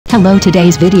Hello,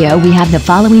 today's video we have the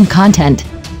following content.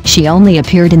 She only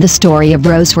appeared in the story of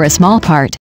Rose for a small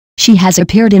part. She has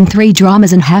appeared in 3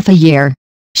 dramas in half a year.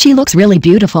 She looks really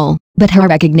beautiful, but her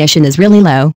recognition is really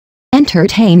low.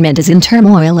 Entertainment is in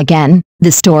turmoil again.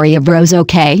 The story of Rose.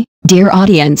 Okay, dear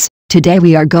audience, today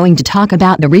we are going to talk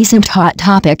about the recent hot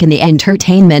topic in the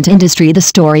entertainment industry, the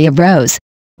story of Rose.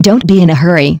 Don't be in a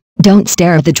hurry, don't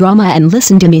stare at the drama and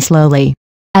listen to me slowly.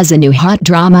 As a new hot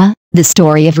drama, the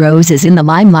story of Rose is in the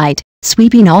limelight,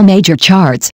 sweeping all major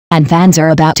charts, and fans are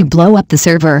about to blow up the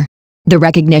server. The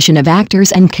recognition of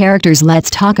actors and characters. Let's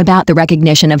talk about the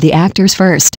recognition of the actors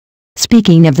first.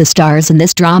 Speaking of the stars in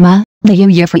this drama, Liu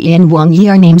Yifrey and Wang Yi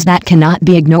are names that cannot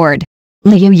be ignored.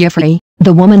 Liu Yifrey,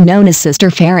 the woman known as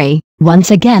Sister Fairy, once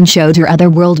again showed her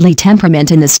otherworldly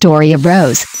temperament in the story of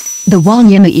Rose. The Wang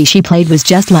Yi she played was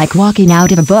just like walking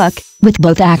out of a book, with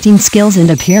both acting skills and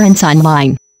appearance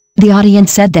online. The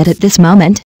audience said that at this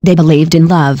moment, they believed in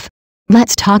love.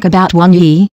 Let's talk about Wang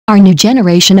Yi, our new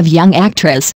generation of young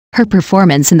actress. Her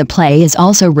performance in the play is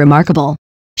also remarkable.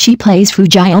 She plays Fu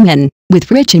Jiaomin,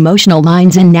 with rich emotional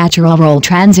lines and natural role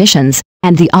transitions,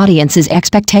 and the audience's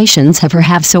expectations of her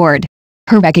have soared.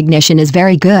 Her recognition is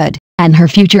very good, and her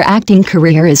future acting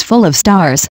career is full of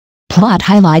stars. Plot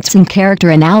highlights and character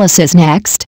analysis.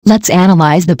 Next, let's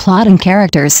analyze the plot and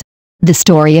characters. The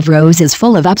story of Rose is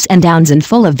full of ups and downs and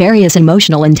full of various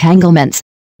emotional entanglements.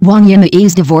 Wang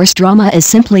Yi's divorce drama is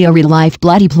simply a real-life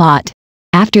bloody plot.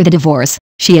 After the divorce,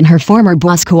 she and her former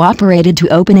boss cooperated to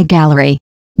open a gallery.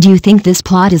 Do you think this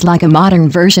plot is like a modern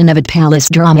version of a palace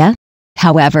drama?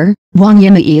 However, Wang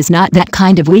Yi is not that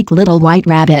kind of weak little white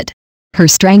rabbit. Her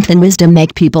strength and wisdom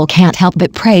make people can't help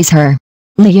but praise her.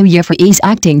 Liu Yifrey's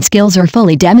acting skills are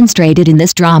fully demonstrated in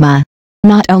this drama.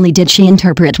 Not only did she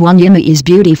interpret Wang Yi's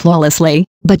beauty flawlessly,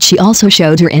 but she also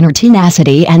showed her inner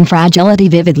tenacity and fragility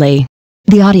vividly.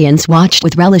 The audience watched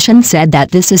with relish and said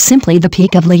that this is simply the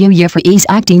peak of Liu Yifrey's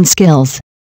acting skills.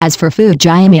 As for Fu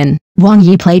Jiaomin, Wang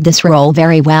Yi played this role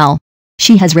very well.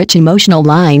 She has rich emotional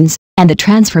lines, and the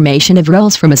transformation of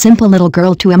roles from a simple little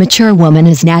girl to a mature woman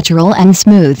is natural and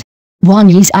smooth. Wang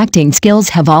Yi's acting skills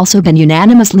have also been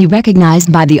unanimously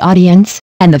recognized by the audience,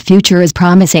 and the future is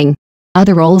promising.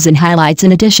 Other roles and highlights.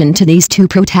 In addition to these 2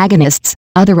 protagonists,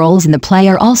 other roles in the play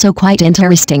are also quite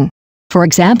interesting. For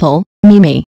example,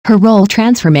 Mimi, her role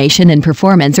transformation and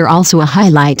performance are also a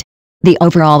highlight. The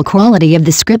overall quality of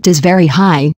the script is very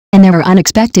high, and there are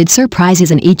unexpected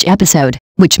surprises in each episode,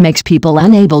 which makes people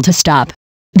unable to stop.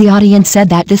 The audience said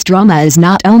that this drama is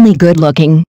not only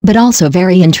good-looking, but also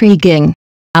very intriguing.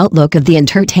 Outlook of the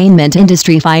entertainment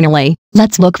industry. Finally,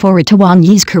 let's look forward to Wang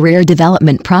Yi's career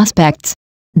development prospects.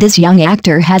 This young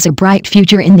actor has a bright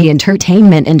future in the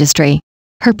entertainment industry.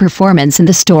 Her performance in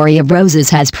the story of Roses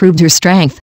has proved her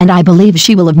strength, and I believe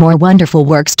she will have more wonderful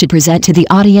works to present to the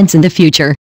audience in the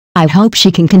future. I hope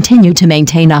she can continue to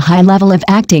maintain a high level of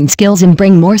acting skills and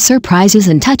bring more surprises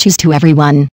and touches to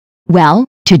everyone. Well,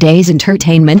 today's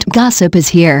entertainment gossip is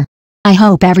here. I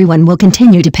hope everyone will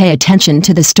continue to pay attention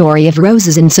to the story of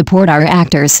Roses and support our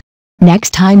actors.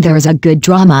 Next time there is a good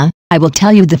drama, I will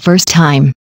tell you the first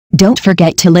time. Don't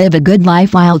forget to live a good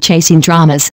life while chasing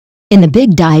dramas. In the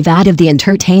big dive out of the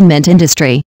entertainment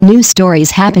industry, new stories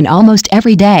happen almost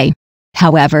every day.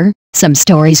 However, some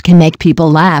stories can make people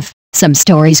laugh, some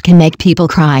stories can make people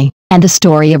cry, and the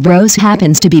story of Rose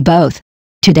happens to be both.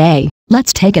 Today,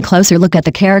 let's take a closer look at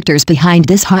the characters behind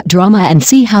this hot drama and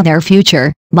see how their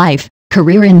future, life,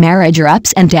 career and marriage are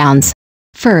ups and downs.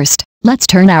 First, let's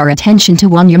turn our attention to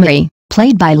Wang Yi,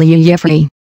 played by Liu Yifrey.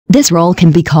 This role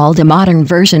can be called a modern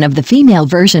version of the female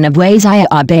version of Wei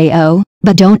Xiaobao,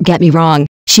 but don't get me wrong,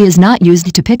 she is not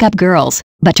used to pick up girls,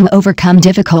 but to overcome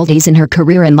difficulties in her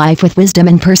career and life with wisdom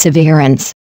and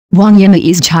perseverance. Wang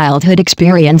Yi's childhood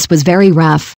experience was very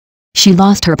rough. She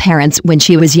lost her parents when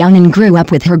she was young and grew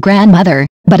up with her grandmother,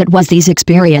 but it was these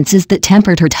experiences that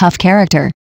tempered her tough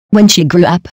character. When she grew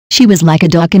up, she was like a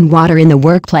duck in water in the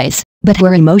workplace, but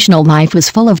her emotional life was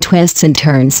full of twists and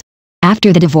turns.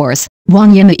 After the divorce,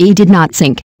 Wang Yi did not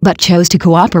sink, but chose to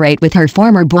cooperate with her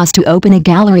former boss to open a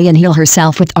gallery and heal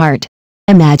herself with art.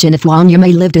 Imagine if Wang Yi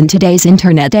lived in today's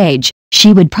internet age,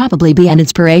 she would probably be an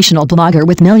inspirational blogger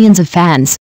with millions of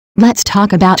fans. Let's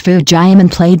talk about Fu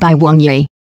Jiaomin, played by Wang Yi.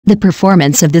 The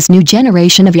performance of this new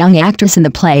generation of young actress in the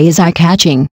play is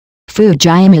eye-catching. Fu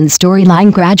Jiaomin's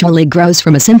storyline gradually grows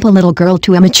from a simple little girl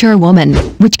to a mature woman,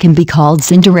 which can be called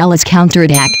Cinderella's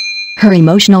counterattack. Her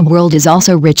emotional world is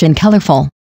also rich and colorful.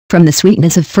 From the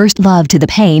sweetness of first love to the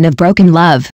pain of broken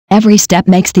love, every step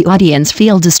makes the audience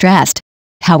feel distressed.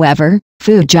 However,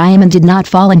 Fu Jiaomin did not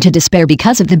fall into despair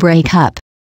because of the breakup.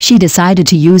 She decided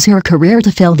to use her career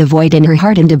to fill the void in her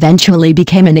heart and eventually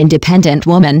became an independent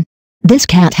woman. This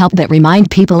can't help but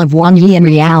remind people of Wang Yi in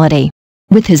reality.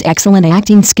 With his excellent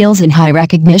acting skills and high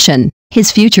recognition,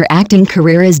 his future acting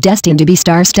career is destined to be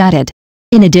star-studded.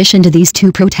 In addition to these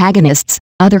two protagonists,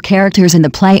 other characters in the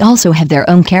play also have their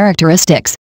own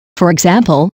characteristics. For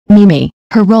example, Mimi,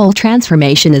 her role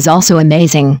transformation is also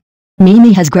amazing.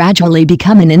 Mimi has gradually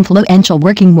become an influential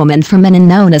working woman from an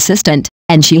unknown assistant,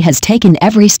 and she has taken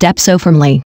every step so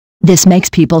firmly. This makes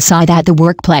people say that the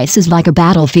workplace is like a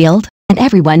battlefield, and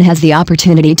everyone has the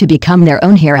opportunity to become their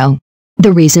own hero.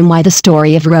 The reason why the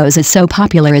story of Rose is so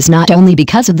popular is not only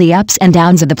because of the ups and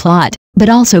downs of the plot, but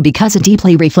also because it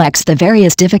deeply reflects the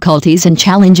various difficulties and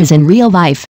challenges in real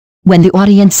life. When the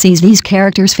audience sees these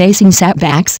characters facing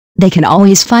setbacks, they can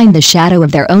always find the shadow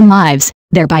of their own lives,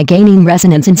 thereby gaining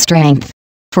resonance and strength.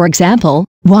 For example,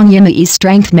 Wang Yimei's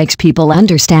strength makes people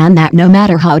understand that no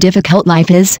matter how difficult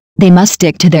life is, they must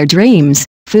stick to their dreams.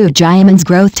 Fu Jiamin's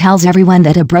growth tells everyone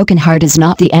that a broken heart is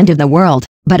not the end of the world,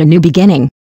 but a new beginning.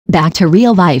 Back to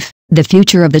real life, the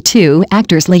future of the two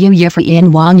actors Liu Yifei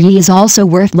and Wang Yi is also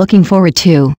worth looking forward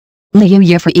to. Liu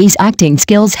Yifei's acting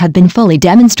skills have been fully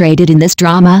demonstrated in this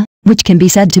drama, which can be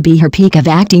said to be her peak of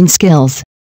acting skills.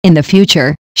 In the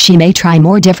future, she may try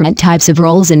more different types of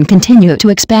roles and continue to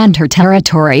expand her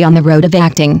territory on the road of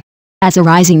acting. As a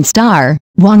rising star,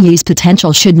 Wang Yi's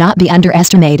potential should not be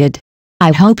underestimated.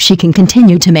 I hope she can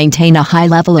continue to maintain a high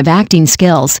level of acting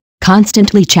skills,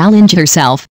 constantly challenge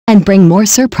herself, and bring more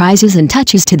surprises and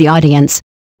touches to the audience.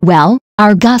 Well,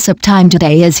 our gossip time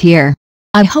today is here.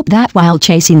 I hope that while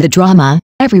chasing the drama,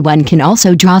 everyone can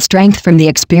also draw strength from the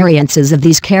experiences of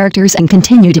these characters and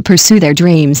continue to pursue their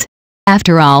dreams.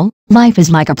 After all, life is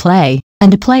like a play,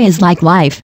 and a play is like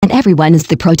life, and everyone is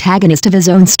the protagonist of his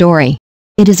own story.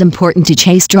 It is important to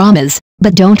chase dramas,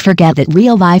 but don't forget that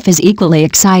real life is equally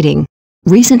exciting.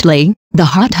 Recently, the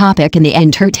hot topic in the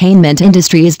entertainment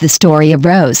industry is the story of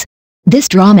Rose. This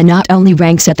drama not only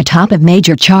ranks at the top of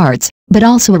major charts, but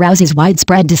also arouses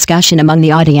widespread discussion among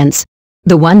the audience.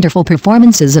 The wonderful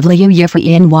performances of Liu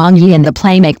Yifei and Wang Yi in the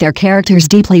play make their characters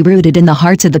deeply rooted in the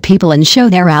hearts of the people and show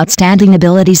their outstanding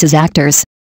abilities as actors.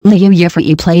 Liu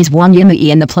Yifei plays Wang Yimei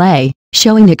in the play,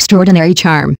 showing extraordinary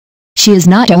charm. She is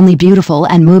not only beautiful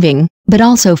and moving, but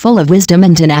also full of wisdom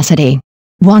and tenacity.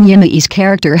 Wang Yimei's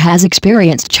character has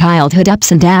experienced childhood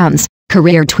ups and downs,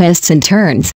 career twists and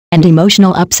turns, and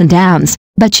emotional ups and downs,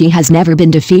 but she has never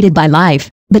been defeated by life,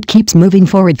 but keeps moving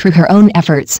forward through her own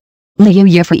efforts. Liu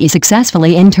Yifei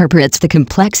successfully interprets the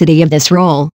complexity of this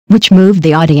role, which moved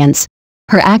the audience.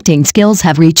 Her acting skills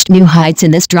have reached new heights in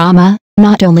this drama,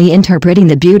 not only interpreting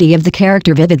the beauty of the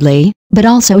character vividly, but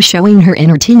also showing her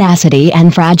inner tenacity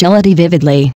and fragility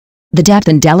vividly. The depth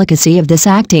and delicacy of this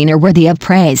acting are worthy of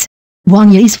praise.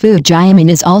 Wang Yi's Fu Jiamin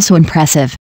is also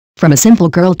impressive. From a simple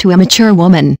girl to a mature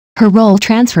woman, her role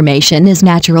transformation is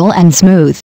natural and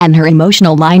smooth, and her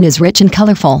emotional line is rich and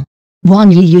colorful.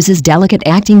 Wang Yi uses delicate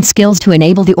acting skills to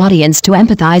enable the audience to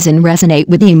empathize and resonate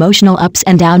with the emotional ups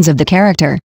and downs of the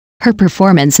character. Her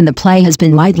performance in the play has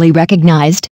been widely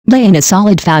recognized, laying a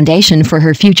solid foundation for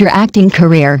her future acting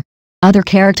career. Other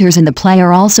characters in the play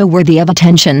are also worthy of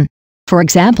attention. For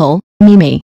example,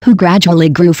 Mimi, who gradually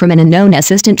grew from an unknown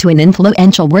assistant to an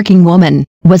influential working woman,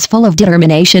 was full of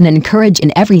determination and courage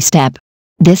in every step.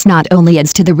 This not only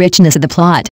adds to the richness of the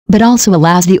plot, but also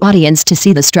allows the audience to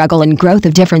see the struggle and growth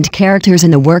of different characters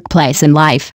in the workplace and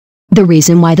life. The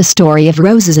reason why the story of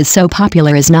Roses is so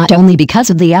popular is not only because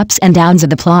of the ups and downs of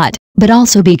the plot, but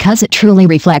also because it truly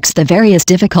reflects the various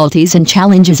difficulties and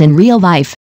challenges in real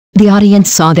life. The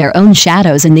audience saw their own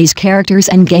shadows in these characters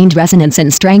and gained resonance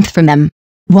and strength from them.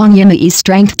 Wang Yimei's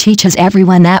strength teaches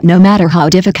everyone that no matter how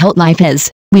difficult life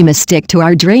is, we must stick to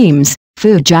our dreams.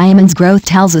 Fu Jiamin's growth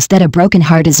tells us that a broken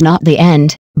heart is not the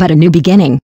end, but a new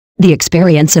beginning. The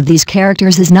experience of these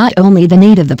characters is not only the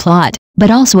need of the plot,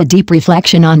 but also a deep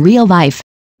reflection on real life.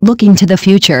 Looking to the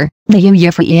future, Liu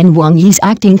Yifei and Wang Yi's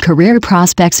acting career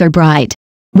prospects are bright.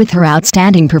 With her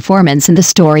outstanding performance in the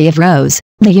story of Rose,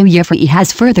 Liu Yifei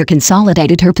has further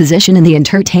consolidated her position in the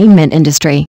entertainment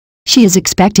industry. She is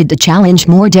expected to challenge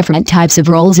more different types of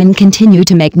roles and continue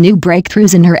to make new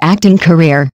breakthroughs in her acting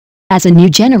career. As a new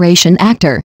generation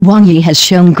actor, Wang Yi has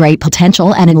shown great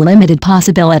potential and unlimited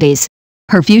possibilities.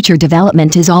 Her future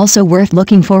development is also worth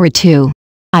looking forward to.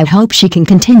 I hope she can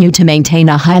continue to maintain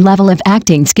a high level of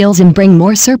acting skills and bring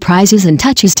more surprises and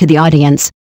touches to the audience.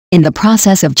 In the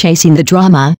process of chasing the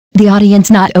drama, the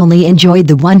audience not only enjoyed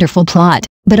the wonderful plot,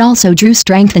 but also drew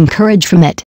strength and courage from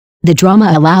it. The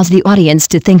drama allows the audience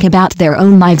to think about their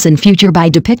own lives and future by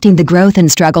depicting the growth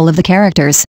and struggle of the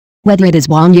characters. Whether it is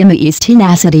Wang Yimou's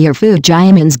tenacity or Fu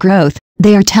Jiamin's growth,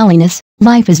 they are telling us,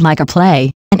 life is like a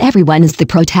play, and everyone is the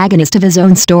protagonist of his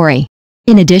own story.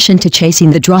 In addition to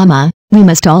chasing the drama, we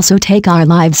must also take our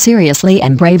lives seriously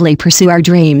and bravely pursue our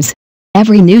dreams.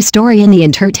 Every new story in the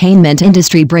entertainment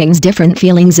industry brings different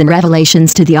feelings and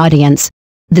revelations to the audience.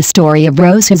 The story of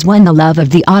Rose has won the love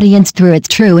of the audience through its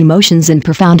true emotions and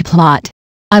profound plot.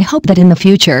 I hope that in the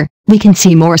future, we can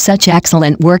see more such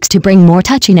excellent works to bring more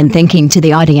touching and thinking to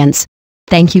the audience.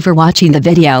 Thank you for watching the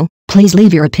video. Please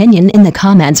leave your opinion in the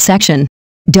comments section.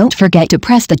 Don't forget to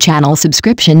press the channel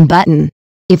subscription button.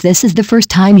 If this is the first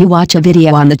time you watch a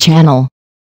video on the channel,